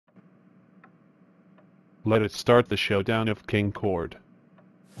Let us start the showdown of King Cord.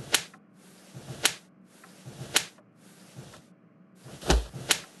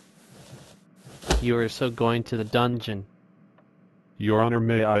 You are so going to the dungeon. Your Honor,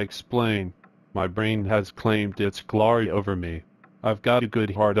 may I explain? My brain has claimed its glory over me. I've got a good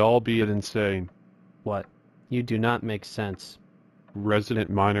heart, albeit insane. What? You do not make sense.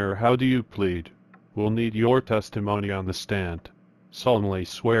 Resident Miner, how do you plead? We'll need your testimony on the stand. Solemnly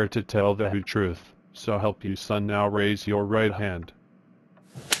swear to tell the whole truth. So help you, son. Now raise your right hand.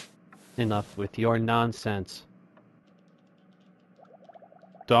 Enough with your nonsense.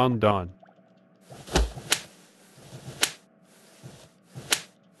 Don Don.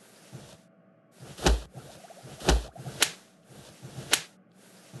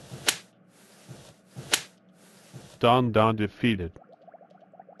 Don Don defeated.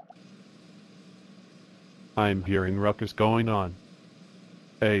 I'm hearing ruckus going on.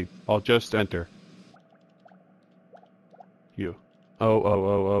 Hey, I'll just enter. You. Oh.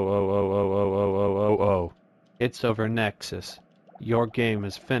 It's over, Nexus. Your game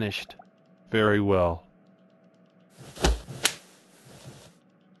is finished. Very well.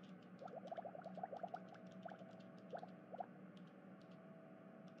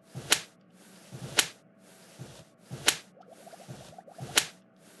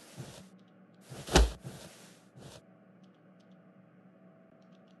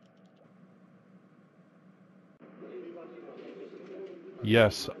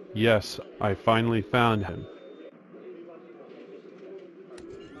 Yes, I finally found him.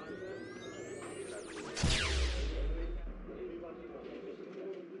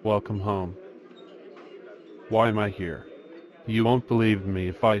 Welcome home. Why am I here? You won't believe me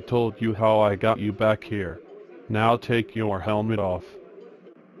if I told you how I got you back here. Now take your helmet off.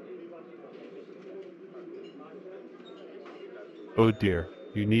 Oh dear,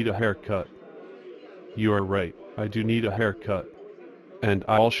 you need a haircut. You are right, I do need a haircut. And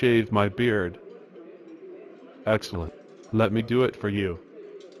I'll shave my beard. Excellent. Let me do it for you.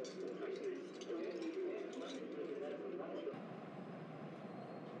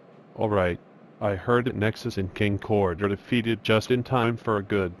 Alright. I heard that Nexus and King Cord are defeated just in time for a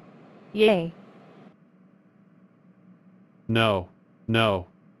good. Yay. No. No.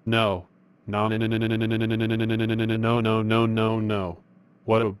 No. No. No. No. No. No. No. No. No. No.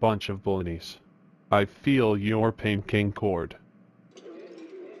 What a bunch of bullies. I feel your pain, King Cord.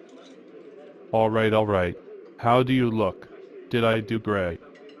 Alright. How do you look? Did I do great?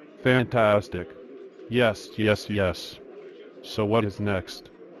 Fantastic. Yes. So what is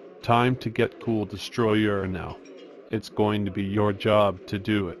next? Time to get Cool Destroyer now. It's going to be your job to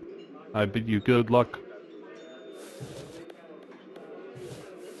do it. I bid you good luck.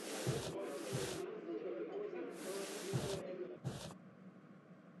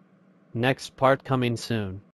 Next part coming soon.